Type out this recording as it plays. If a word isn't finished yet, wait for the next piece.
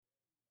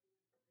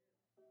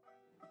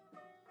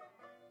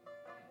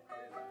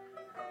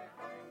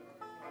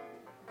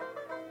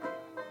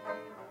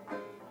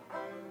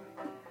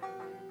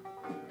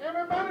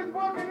Everybody's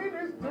walking in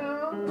this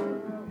town.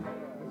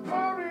 It's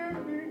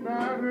morning,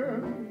 night,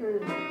 and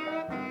day.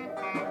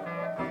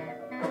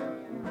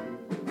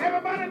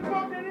 Everybody's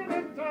walking in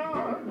this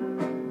town.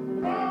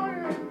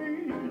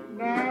 Morning,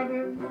 night,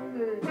 and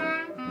day.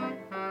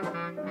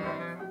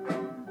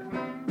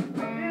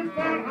 It's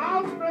that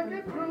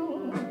house-breaking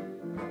crew.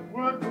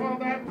 Work for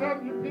that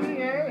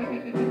WPA.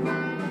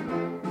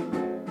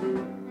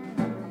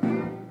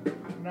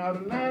 Now the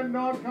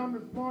landlord come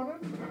this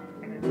morning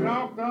and he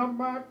knocked on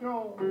my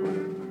door.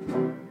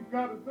 You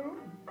got a suit?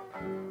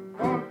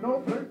 Oh, no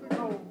place to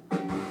go.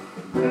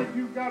 Said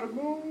you gotta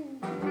move,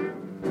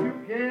 you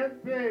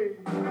can't pay.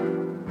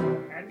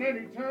 And then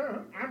he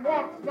turned and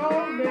walked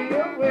slowly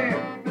away.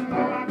 So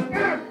I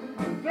got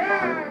to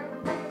drive,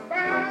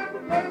 find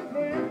another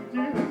place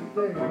to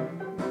stay.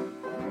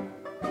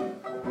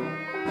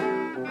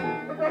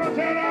 They're gonna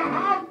tear the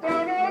house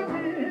down on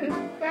me.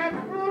 That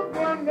group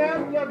one, that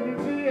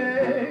WPA.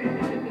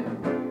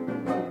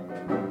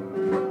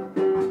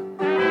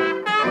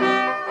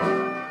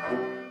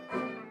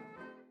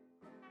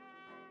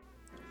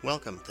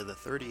 Welcome to the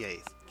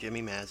 38th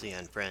Jimmy Mazzy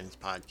and Friends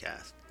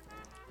podcast.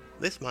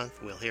 This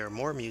month we'll hear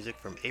more music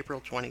from April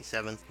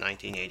 27th,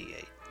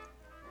 1988.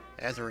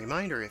 As a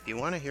reminder, if you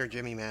want to hear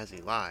Jimmy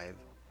Mazzy live,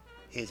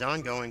 his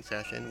ongoing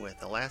session with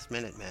the Last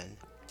Minute Men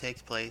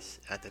takes place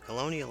at the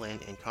Colonial Inn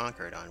in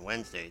Concord on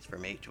Wednesdays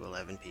from 8 to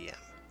 11 p.m.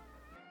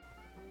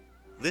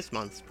 This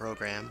month's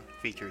program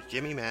features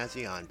Jimmy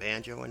Mazzy on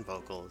banjo and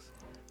vocals,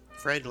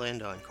 Fred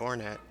Lind on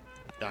cornet,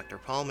 Dr.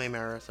 Paul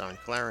Maymaris on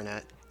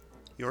clarinet,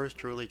 yours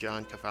truly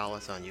John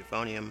Kafalis on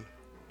euphonium,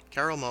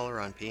 Carol Muller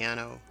on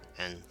piano,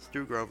 and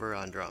Stu Grover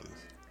on drums.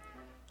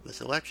 The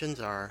selections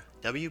are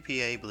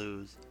WPA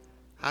Blues,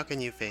 How Can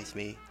You Face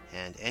Me,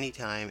 and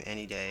Anytime,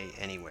 Any Day,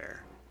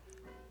 Anywhere.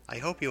 I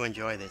hope you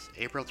enjoy this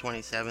April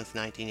 27th,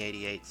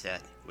 1988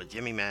 set with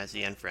Jimmy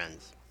Mazzy and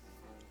Friends.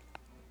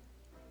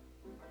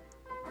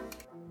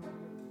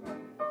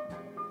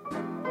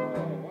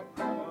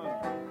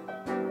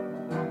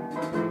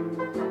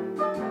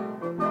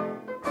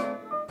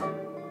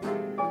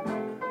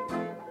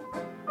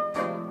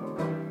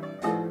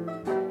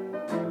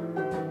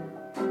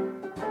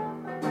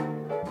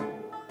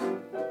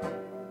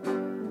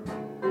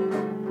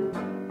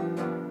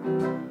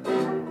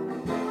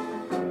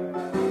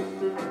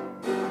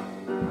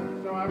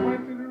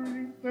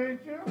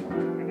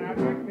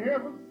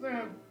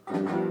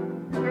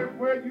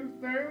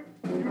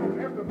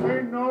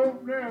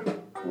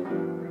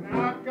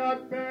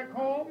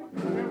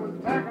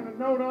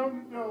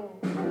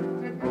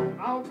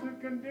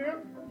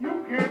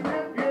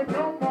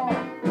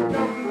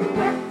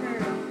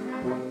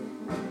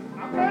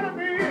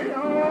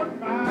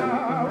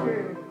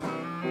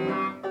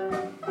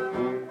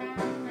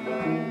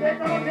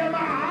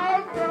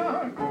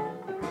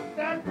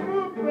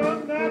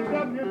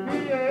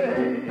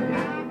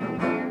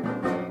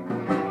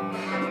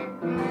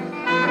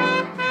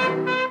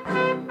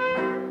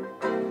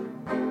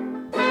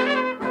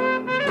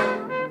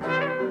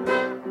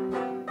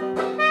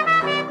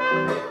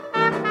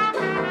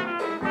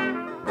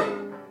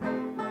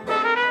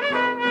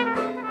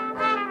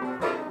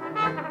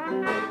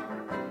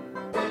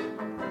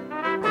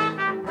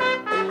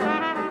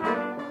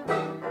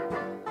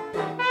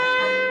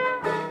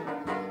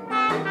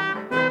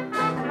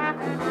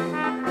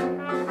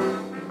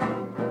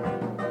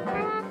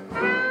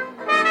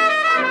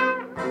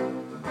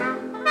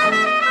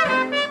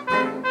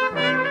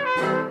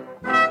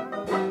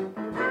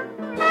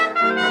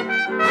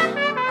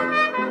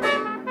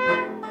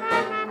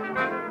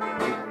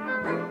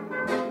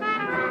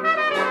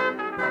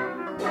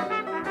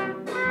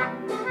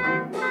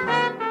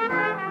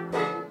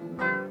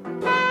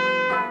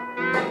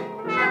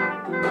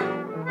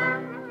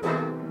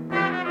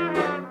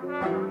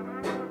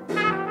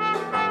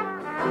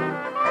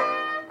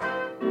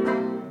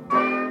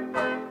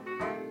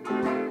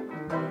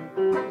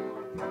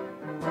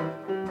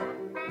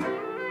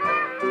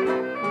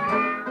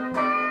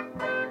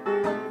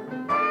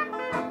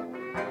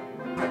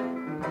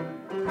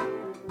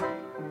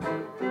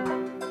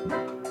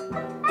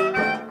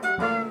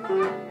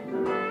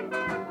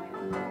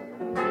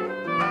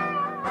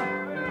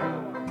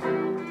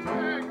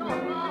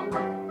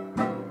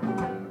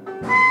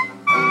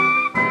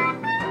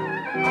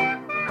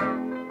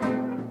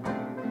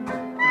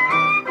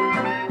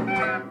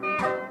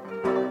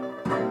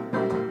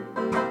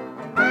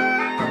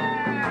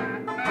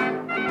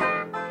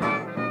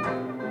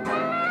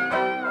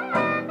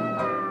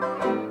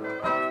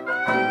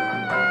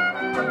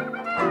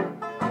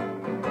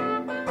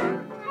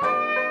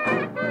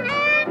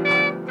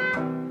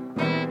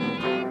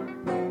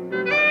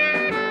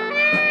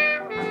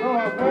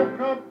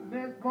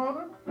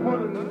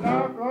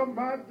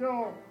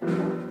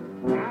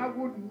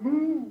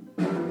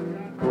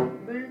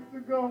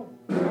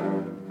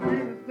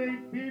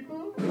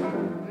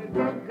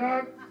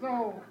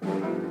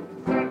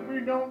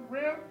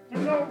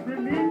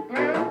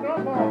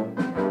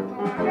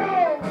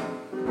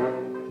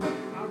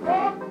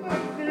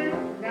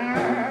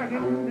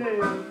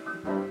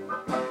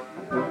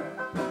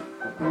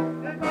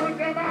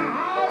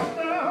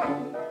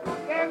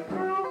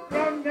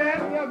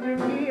 in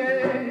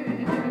VA.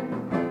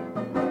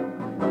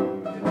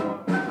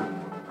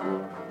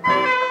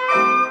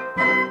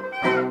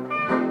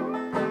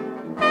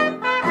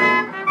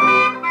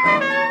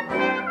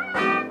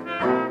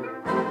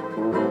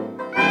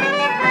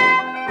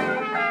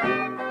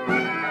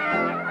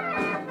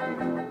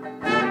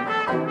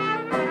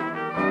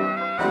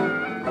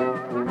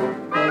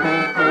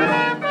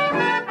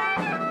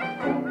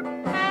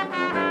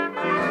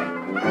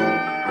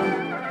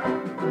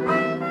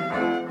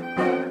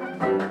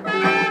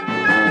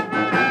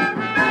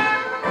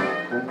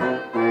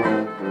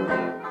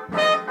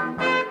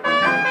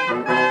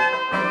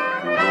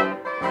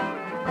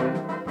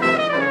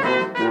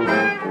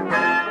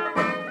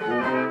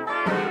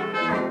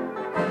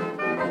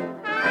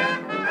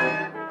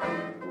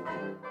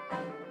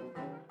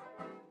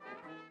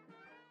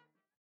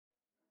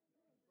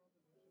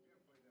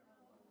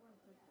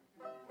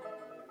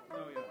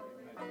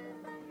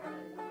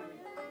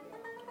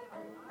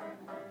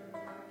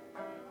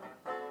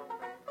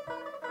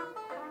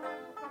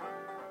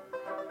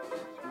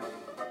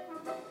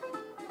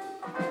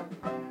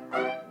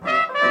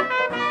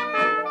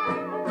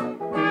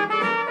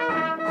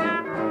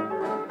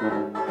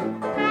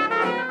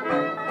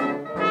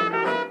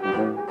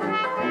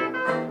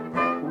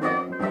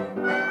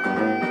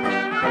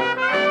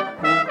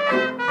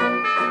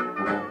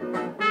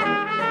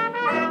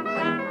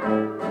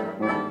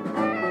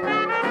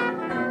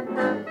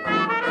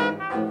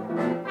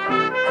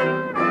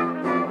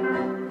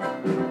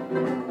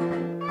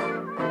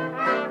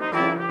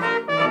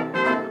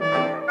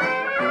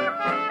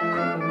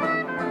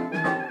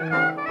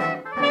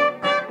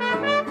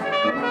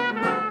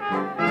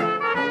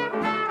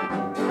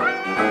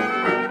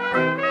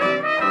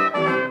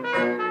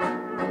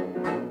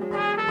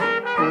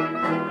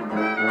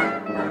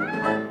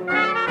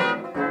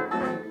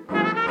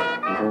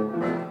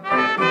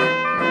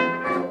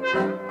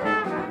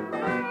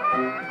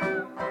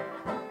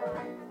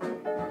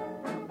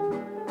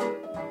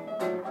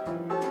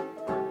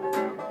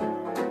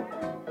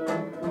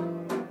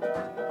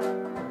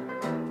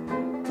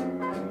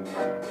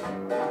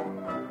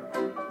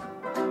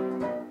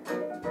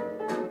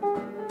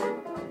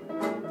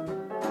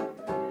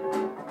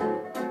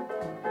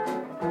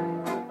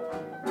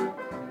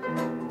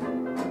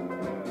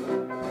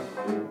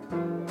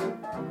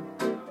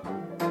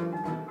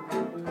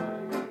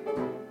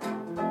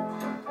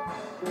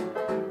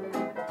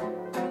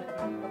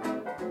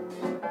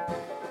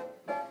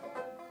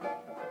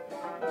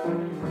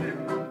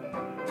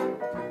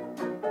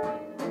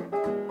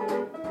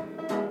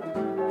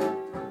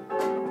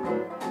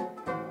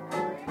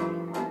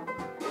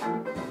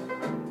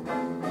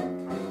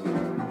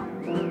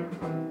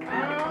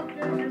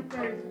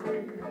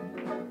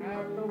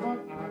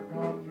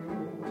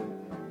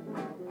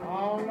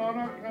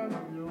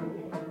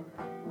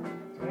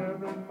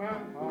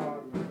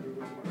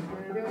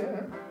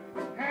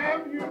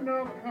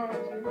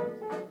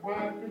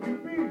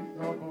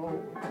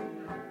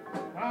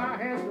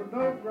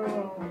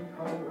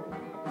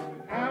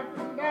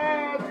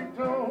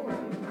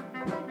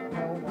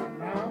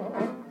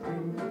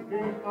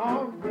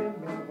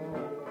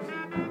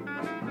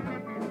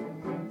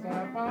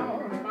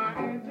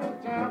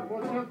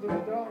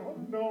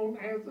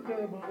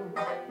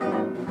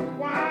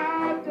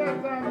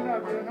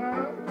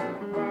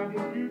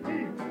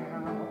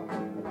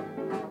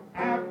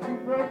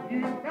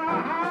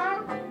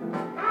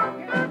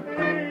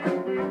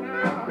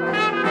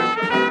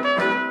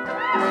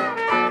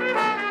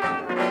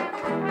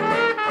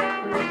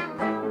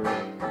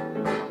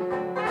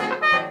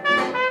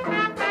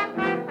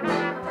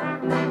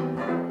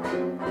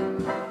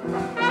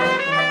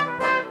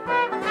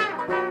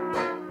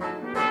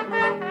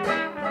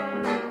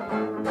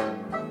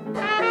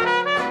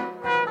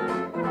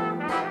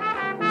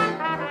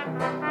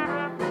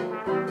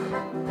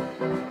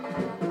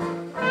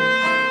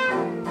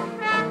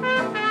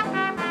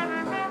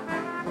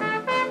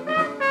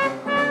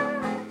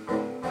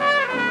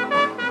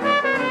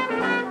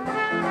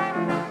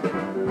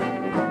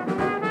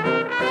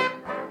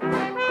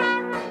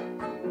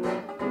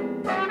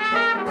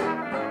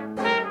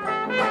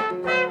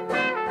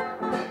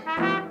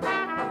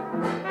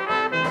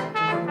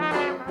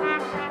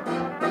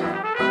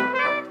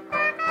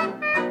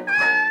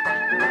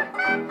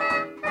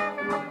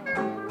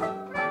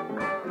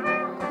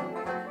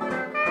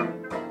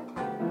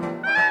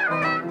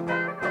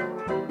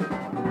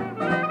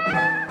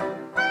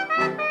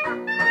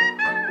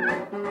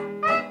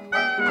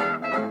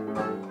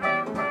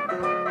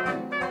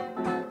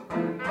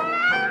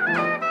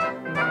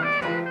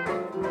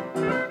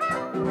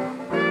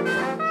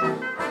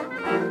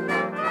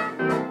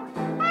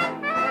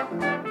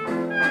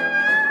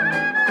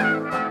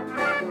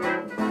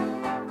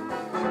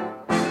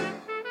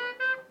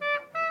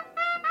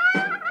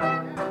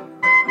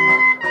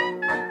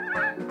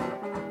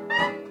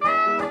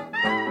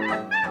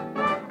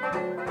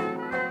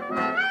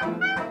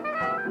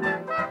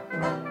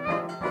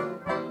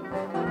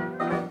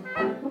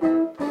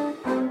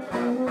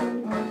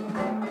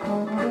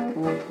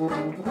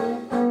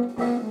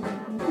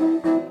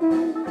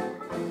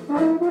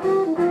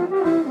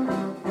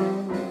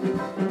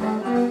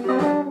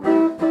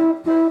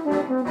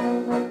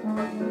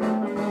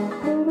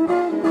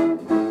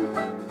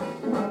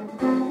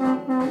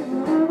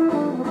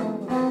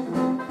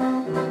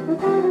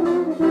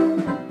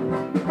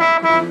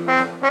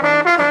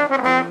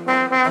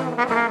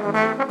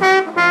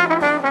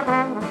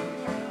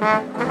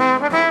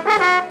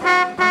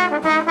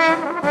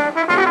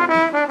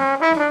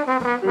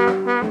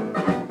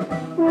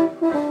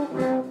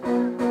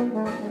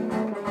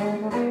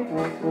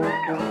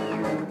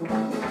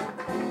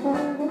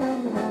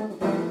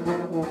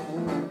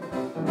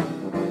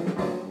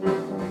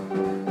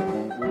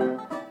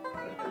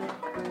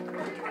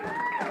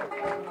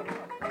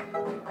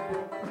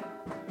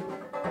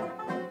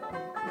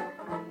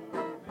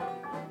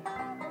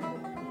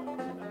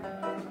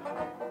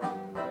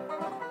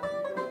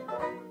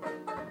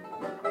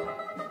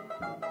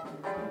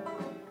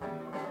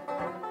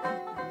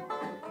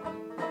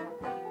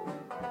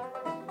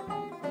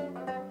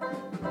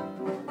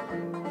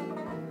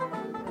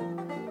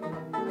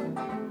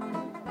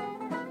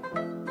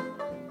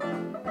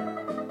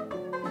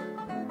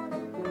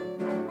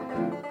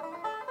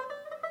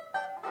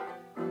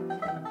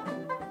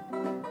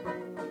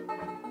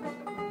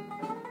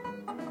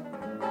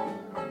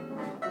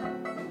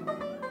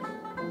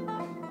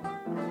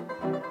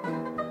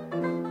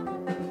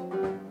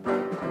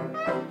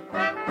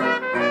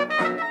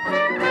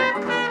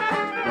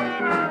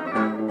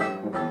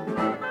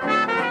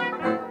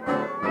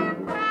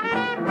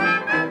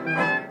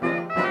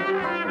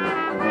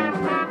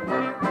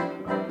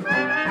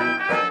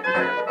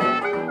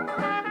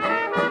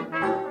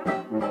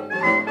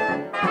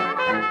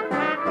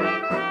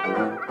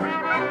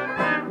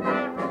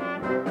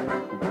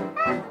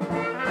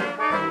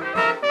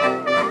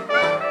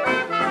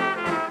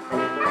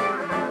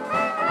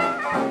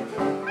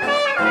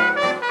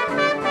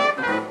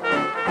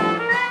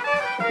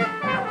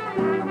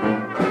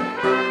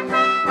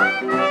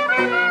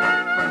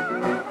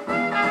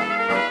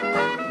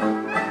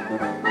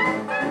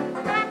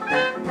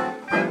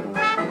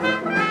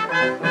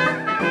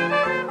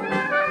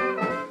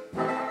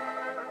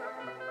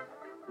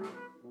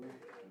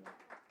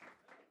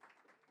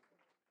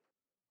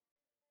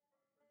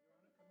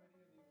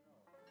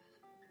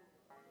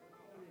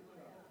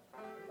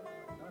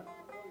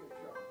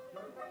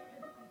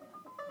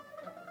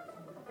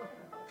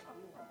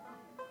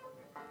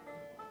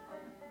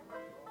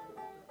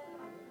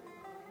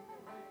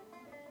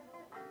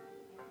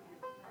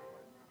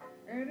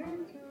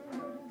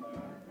 anytime,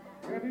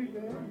 any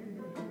day,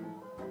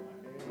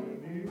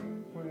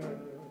 anywhere.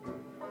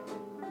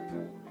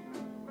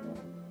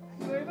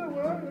 Say the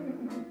word,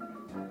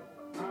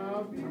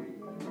 I'll be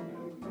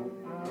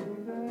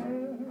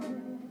there.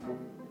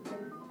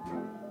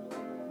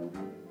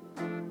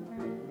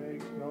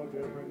 Makes no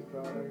difference,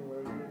 darling,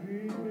 where you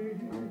need me.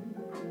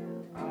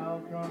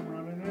 I'll come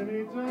running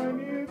anytime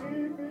you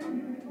need me.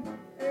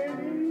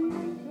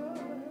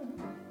 Anytime,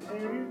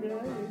 any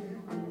day.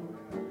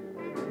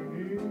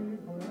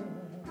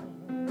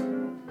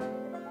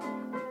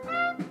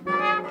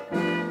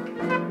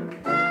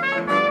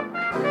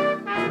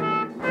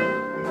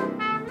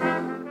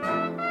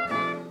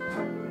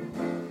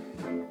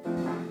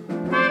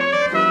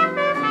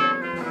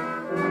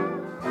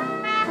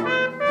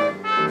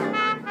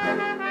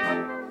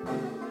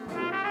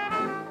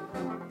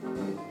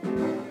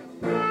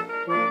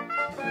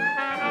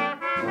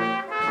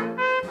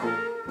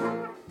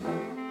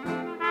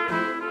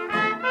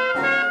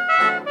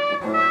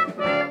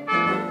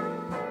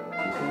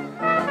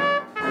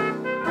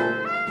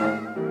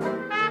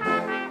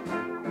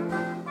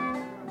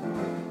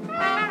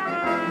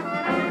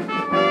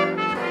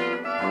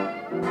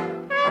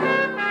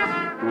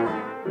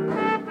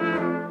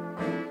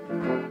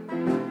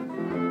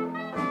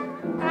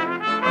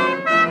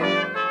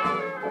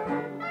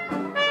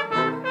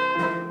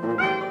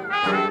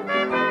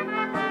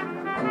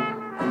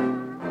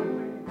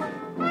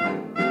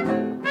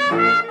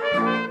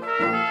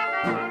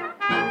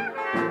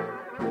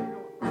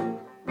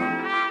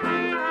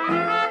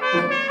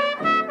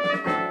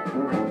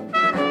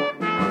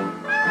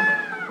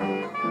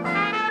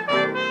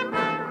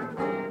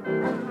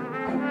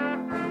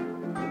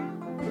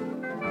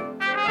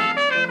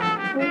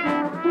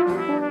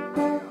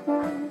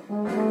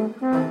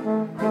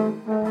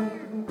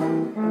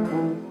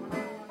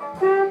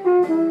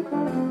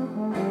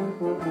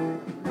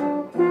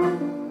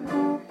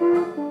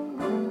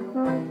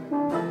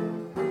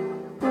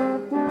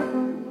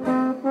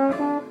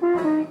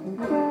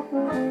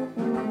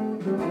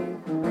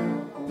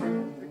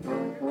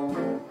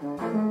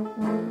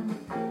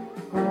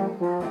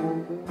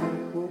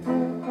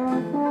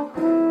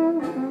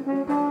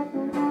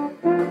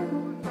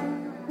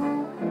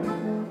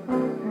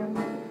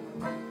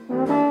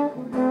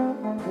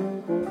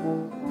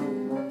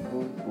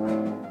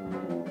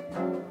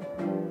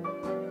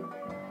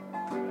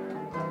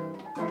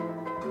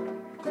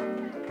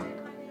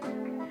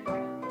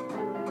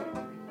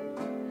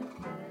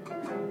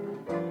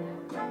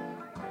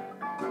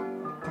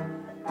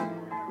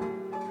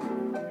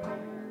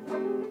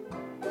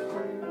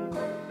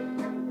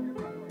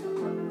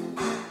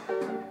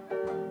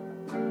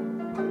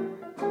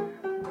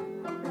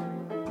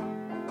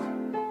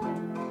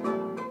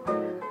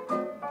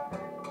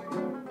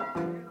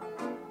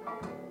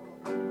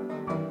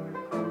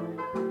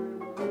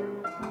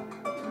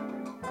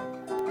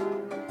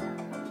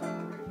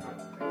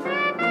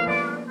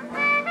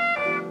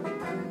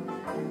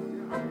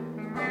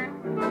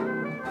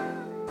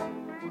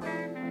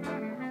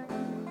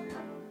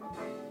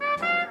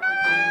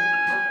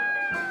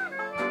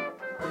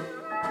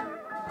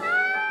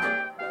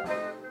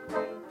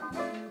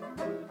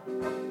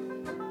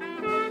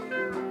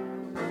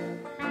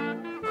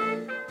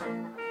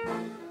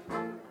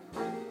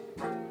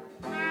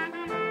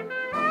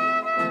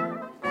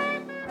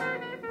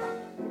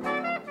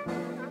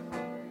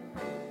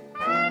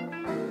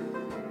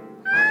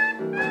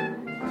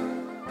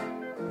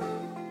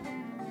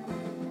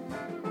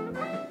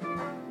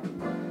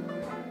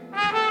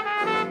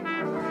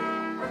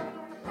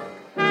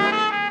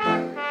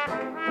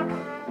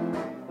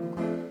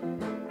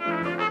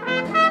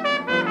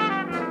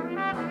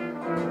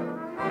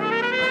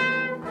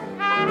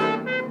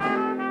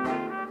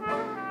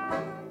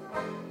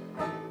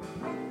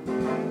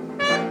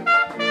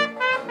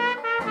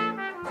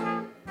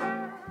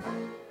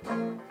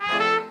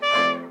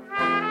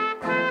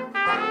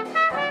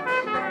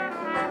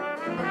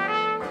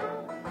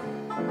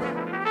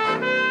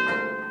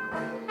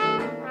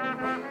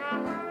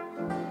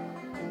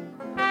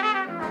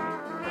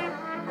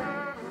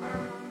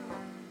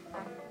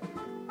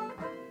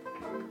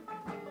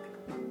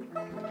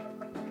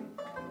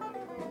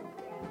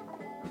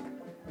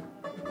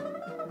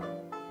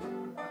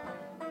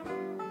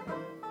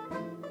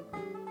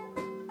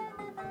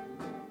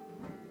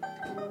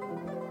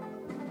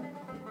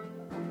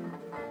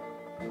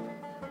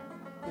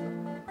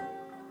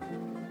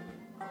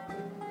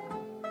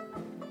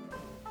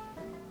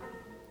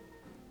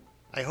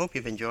 I hope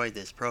you've enjoyed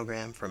this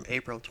program from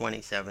April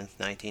 27,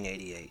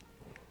 1988.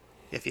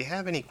 If you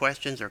have any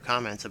questions or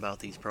comments about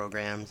these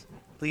programs,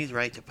 please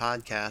write to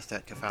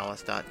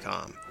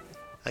podcast@kafalas.com.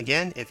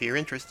 Again, if you're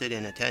interested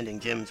in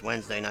attending Jim's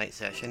Wednesday night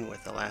session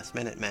with the Last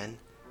Minute Men,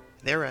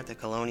 they're at the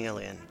Colonial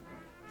Inn.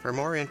 For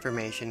more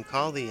information,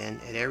 call the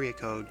Inn at area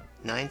code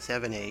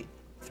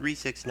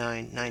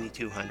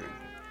 978-369-9200.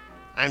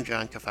 I'm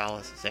John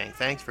Kafalas saying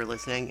thanks for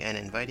listening and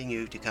inviting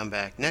you to come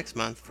back next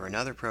month for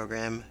another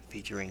program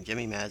featuring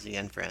Jimmy Mazzy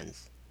and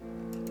friends.